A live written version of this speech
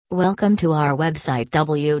Welcome to our website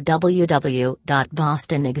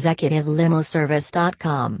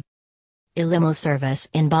www.bostonexecutivelimoservice.com. A limo service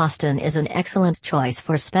in Boston is an excellent choice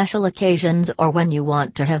for special occasions or when you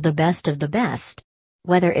want to have the best of the best.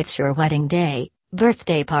 Whether it's your wedding day,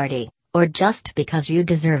 birthday party, or just because you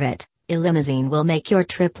deserve it, a limousine will make your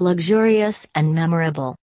trip luxurious and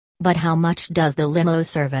memorable. But how much does the limo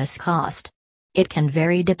service cost? It can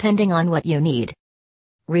vary depending on what you need.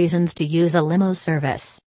 Reasons to use a limo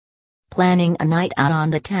service. Planning a night out on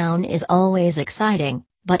the town is always exciting,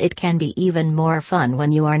 but it can be even more fun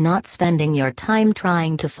when you are not spending your time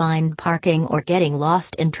trying to find parking or getting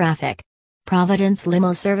lost in traffic. Providence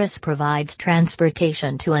Limo Service provides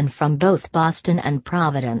transportation to and from both Boston and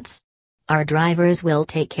Providence. Our drivers will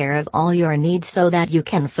take care of all your needs so that you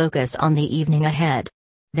can focus on the evening ahead.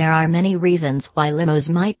 There are many reasons why limos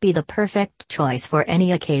might be the perfect choice for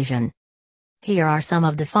any occasion. Here are some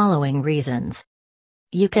of the following reasons.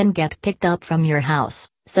 You can get picked up from your house,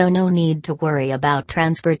 so no need to worry about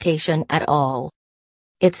transportation at all.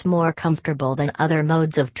 It's more comfortable than other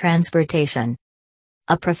modes of transportation.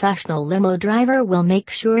 A professional limo driver will make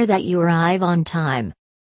sure that you arrive on time.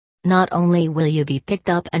 Not only will you be picked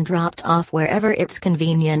up and dropped off wherever it's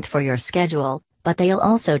convenient for your schedule, but they'll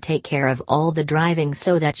also take care of all the driving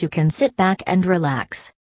so that you can sit back and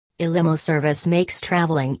relax. A limo service makes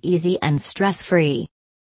traveling easy and stress-free.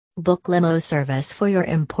 Book limo service for your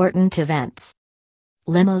important events.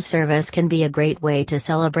 Limo service can be a great way to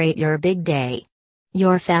celebrate your big day.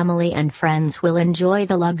 Your family and friends will enjoy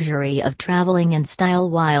the luxury of traveling in style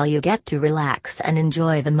while you get to relax and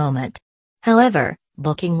enjoy the moment. However,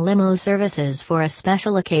 booking limo services for a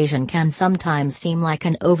special occasion can sometimes seem like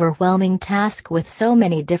an overwhelming task with so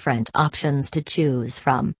many different options to choose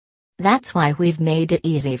from. That's why we've made it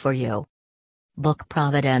easy for you. Book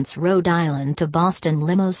Providence, Rhode Island to Boston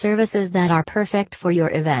limo services that are perfect for your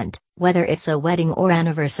event, whether it's a wedding or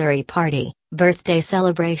anniversary party, birthday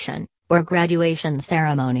celebration, or graduation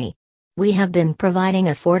ceremony. We have been providing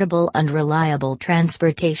affordable and reliable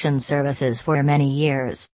transportation services for many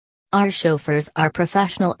years. Our chauffeurs are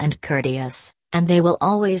professional and courteous, and they will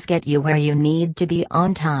always get you where you need to be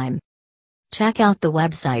on time. Check out the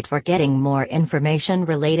website for getting more information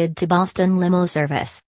related to Boston Limo Service.